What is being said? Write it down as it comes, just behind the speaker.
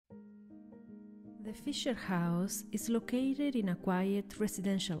The Fisher House is located in a quiet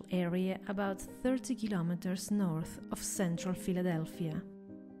residential area about 30 kilometers north of central Philadelphia.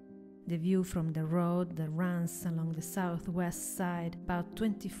 The view from the road that runs along the southwest side, about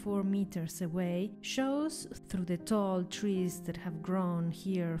 24 meters away, shows through the tall trees that have grown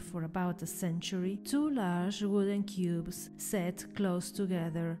here for about a century, two large wooden cubes set close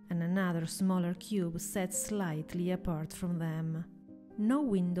together and another smaller cube set slightly apart from them. No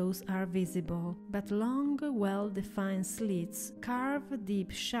windows are visible, but long, well-defined slits carve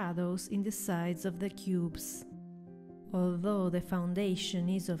deep shadows in the sides of the cubes. Although the foundation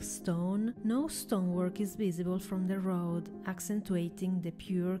is of stone, no stonework is visible from the road, accentuating the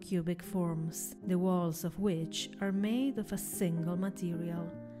pure cubic forms, the walls of which are made of a single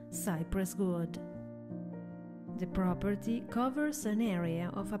material, cypress wood. The property covers an area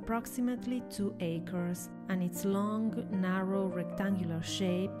of approximately 2 acres, and its long, narrow rectangular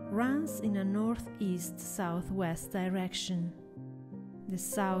shape runs in a northeast-southwest direction. The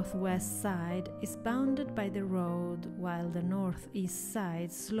southwest side is bounded by the road, while the northeast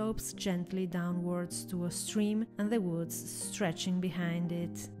side slopes gently downwards to a stream and the woods stretching behind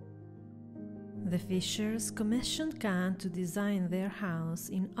it. The Fishers commissioned Kahn to design their house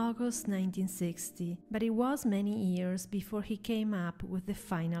in August 1960, but it was many years before he came up with the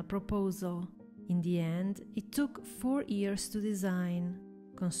final proposal. In the end, it took 4 years to design.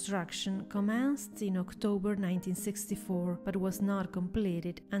 Construction commenced in October 1964, but was not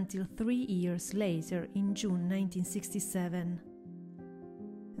completed until 3 years later in June 1967.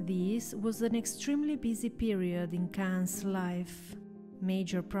 This was an extremely busy period in Kahn's life.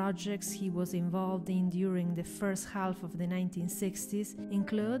 Major projects he was involved in during the first half of the 1960s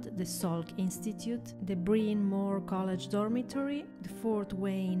include the Salk Institute, the Bryn Mawr College Dormitory, the Fort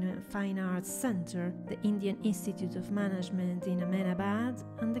Wayne Fine Arts Center, the Indian Institute of Management in Ahmedabad,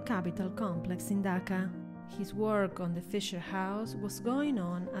 and the Capitol Complex in Dhaka. His work on the Fisher House was going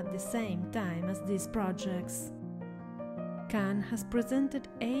on at the same time as these projects. Kahn has presented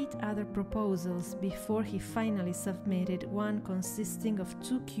 8 other proposals before he finally submitted one consisting of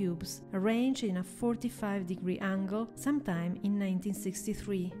 2 cubes arranged in a 45-degree angle sometime in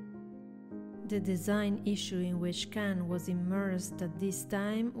 1963. The design issue in which Kahn was immersed at this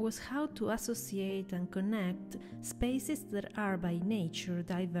time was how to associate and connect spaces that are by nature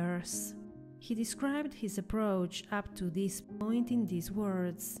diverse. He described his approach up to this point in these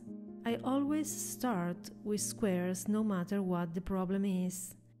words: "I always start with squares no matter what the problem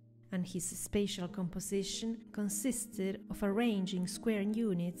is," and his spatial composition consisted of arranging square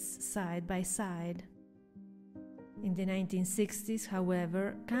units side by side. In the 1960s,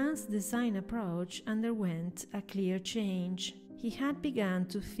 however, Kahn's design approach underwent a clear change. He had begun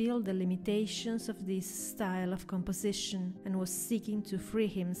to feel the limitations of this style of composition and was seeking to free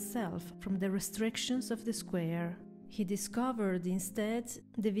himself from the restrictions of the square. He discovered instead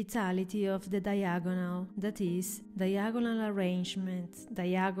the vitality of the diagonal, that is, diagonal arrangement,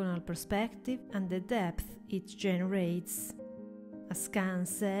 diagonal perspective, and the depth it generates. As Kahn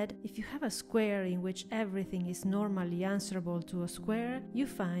said, if you have a square in which everything is normally answerable to a square, you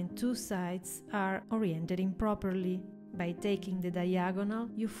find 2 sides are oriented improperly. By taking the diagonal,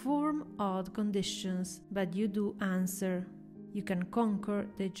 you form odd conditions, but you do answer. You can conquer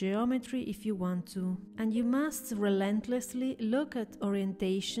the geometry if you want to, and you must relentlessly look at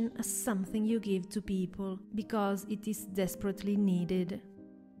orientation as something you give to people, because it is desperately needed.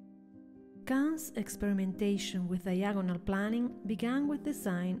 Kahn's experimentation with diagonal planning began with the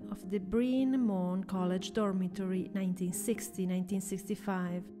design of the Bryn Mawr College Dormitory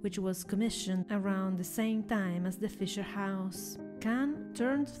 1960-1965, which was commissioned around the same time as the Fisher House. Kahn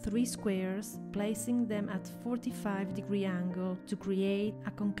turned 3 squares, placing them at 45-degree angle to create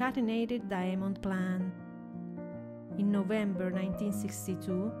a concatenated diamond plan. In November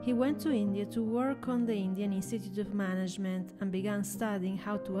 1962, he went to India to work on the Indian Institute of Management and began studying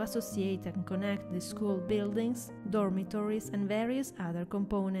how to associate and connect the school buildings, dormitories, and various other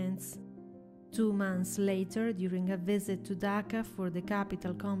components. 2 months later, during a visit to Dhaka for the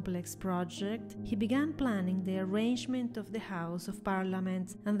Capitol Complex project, he began planning the arrangement of the House of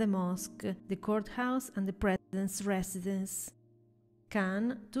Parliament and the mosque, the courthouse, and the president's residence.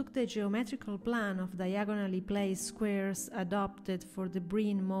 Kahn took the geometrical plan of diagonally placed squares adopted for the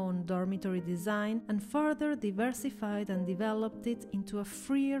Bryn Mawr dormitory design and further diversified and developed it into a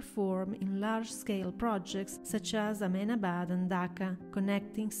freer form in large-scale projects such as Ahmedabad and Dhaka,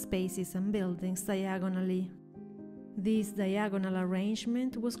 connecting spaces and buildings diagonally. This diagonal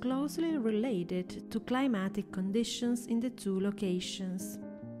arrangement was closely related to climatic conditions in the 2 locations.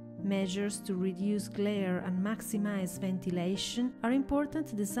 Measures to reduce glare and maximize ventilation are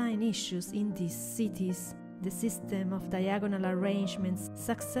important design issues in these cities. The system of diagonal arrangements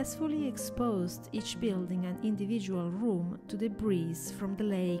successfully exposed each building and individual room to the breeze from the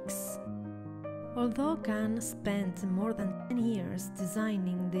lakes. Although Kahn spent more than 10 years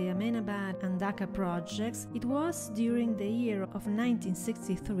designing the Ahmedabad and Dhaka projects, it was during the year of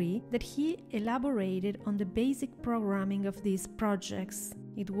 1963 that he elaborated on the basic programming of these projects.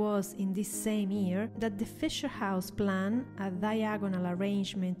 It was in this same year that the Fisher House plan, a diagonal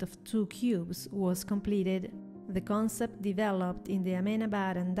arrangement of 2 cubes, was completed. The concept developed in the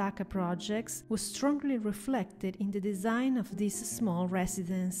Ahmedabad and Dhaka projects was strongly reflected in the design of this small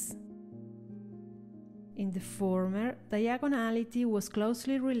residence. In the former, diagonality was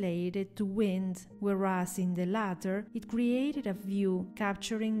closely related to wind, whereas in the latter, it created a view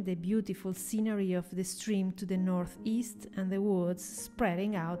capturing the beautiful scenery of the stream to the northeast and the woods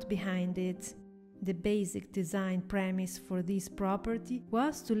spreading out behind it. The basic design premise for this property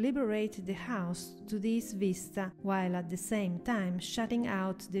was to liberate the house to this vista, while at the same time shutting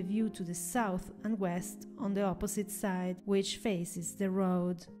out the view to the south and west on the opposite side, which faces the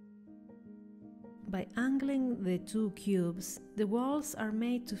road. By angling the 2 cubes, the walls are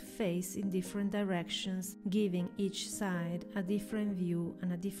made to face in different directions, giving each side a different view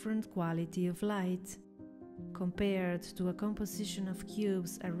and a different quality of light. Compared to a composition of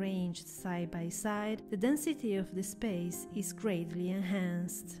cubes arranged side by side, the density of the space is greatly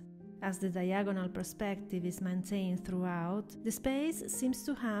enhanced. As the diagonal perspective is maintained throughout, the space seems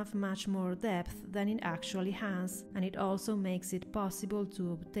to have much more depth than it actually has, and it also makes it possible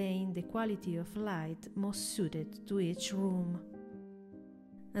to obtain the quality of light most suited to each room.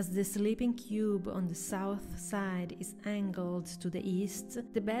 As the sleeping cube on the south side is angled to the east,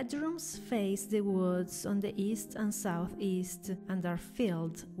 the bedrooms face the woods on the east and southeast and are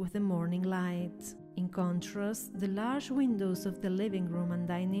filled with the morning light. In contrast, the large windows of the living room and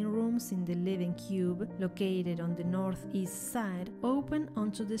dining rooms in the living cube, located on the northeast side, open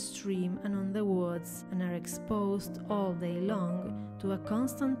onto the stream and on the woods and are exposed all day long to a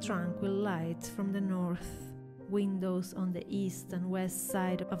constant tranquil light from the north. Windows on the east and west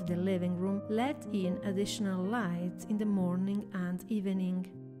side of the living room let in additional light in the morning and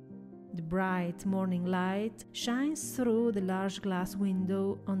evening. The bright morning light shines through the large glass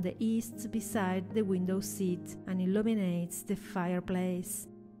window on the east beside the window seat and illuminates the fireplace.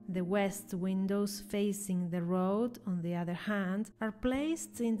 The west windows facing the road, on the other hand, are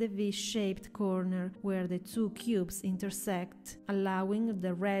placed in the V-shaped corner where the 2 cubes intersect, allowing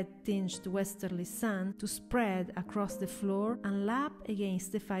the red-tinged westerly sun to spread across the floor and lap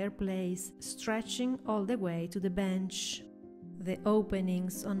against the fireplace, stretching all the way to the bench. The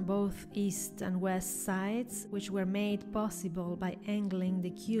openings on both east and west sides, which were made possible by angling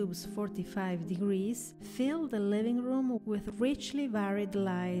the cubes 45 degrees, fill the living room with richly varied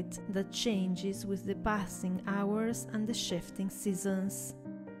light that changes with the passing hours and the shifting seasons.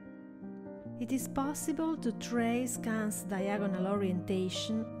 It is possible to trace Kahn's diagonal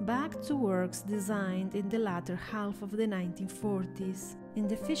orientation back to works designed in the latter half of the 1940s. In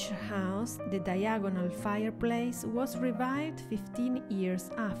the Fisher House, the diagonal fireplace was revived 15 years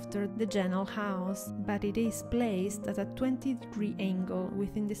after the general house, but it is placed at a 20-degree angle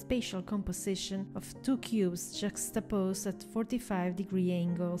within the spatial composition of 2 cubes juxtaposed at 45-degree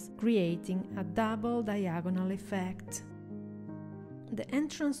angles, creating a double diagonal effect. The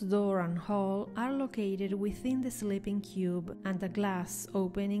entrance door and hall are located within the sleeping cube, and a glass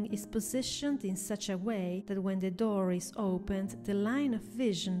opening is positioned in such a way that when the door is opened, the line of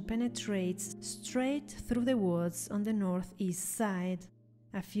vision penetrates straight through the woods on the northeast side.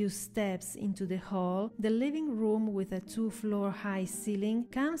 A few steps into the hall, the living room with a 2-floor high ceiling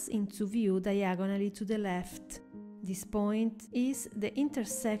comes into view diagonally to the left. This point is the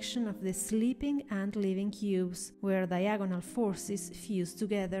intersection of the sleeping and living cubes, where diagonal forces fuse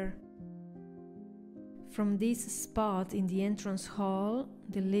together. From this spot in the entrance hall,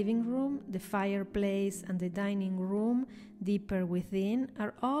 the living room, the fireplace and the dining room, deeper within,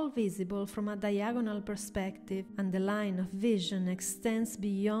 are all visible from a diagonal perspective, and the line of vision extends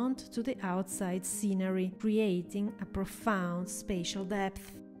beyond to the outside scenery, creating a profound spatial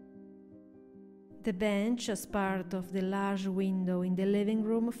depth. The bench, as part of the large window in the living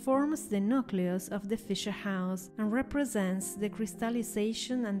room, forms the nucleus of the Fisher House and represents the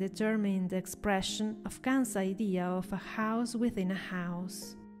crystallization and determined expression of Kahn's idea of a house within a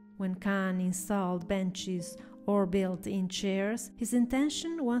house. When Kahn installed benches or built-in chairs, his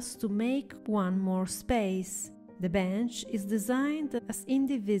intention was to make one more space. The bench is designed as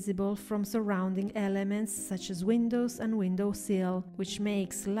indivisible from surrounding elements such as windows and windowsill, which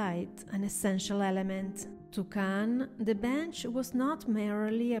makes light an essential element. To Kahn, the bench was not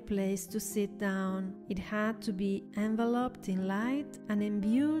merely a place to sit down. It had to be enveloped in light and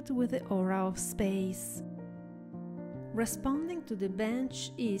imbued with the aura of space. Responding to the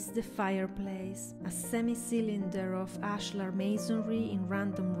bench is the fireplace, a semi-cylinder of ashlar masonry in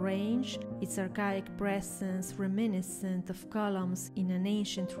random range, its archaic presence reminiscent of columns in an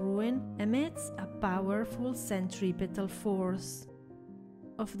ancient ruin, emits a powerful centripetal force.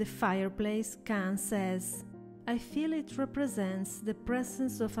 Of the fireplace, Kahn says, "I feel it represents the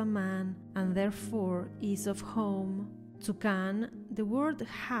presence of a man and therefore is of home." To Kahn, the word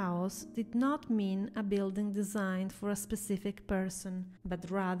house did not mean a building designed for a specific person, but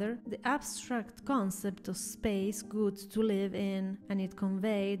rather the abstract concept of space good to live in, and it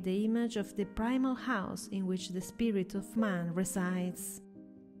conveyed the image of the primal house in which the spirit of man resides.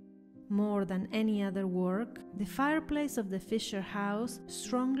 More than any other work, the fireplace of the Fisher House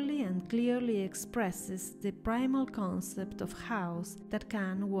strongly and clearly expresses the primal concept of house that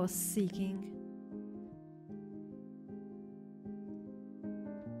Kahn was seeking.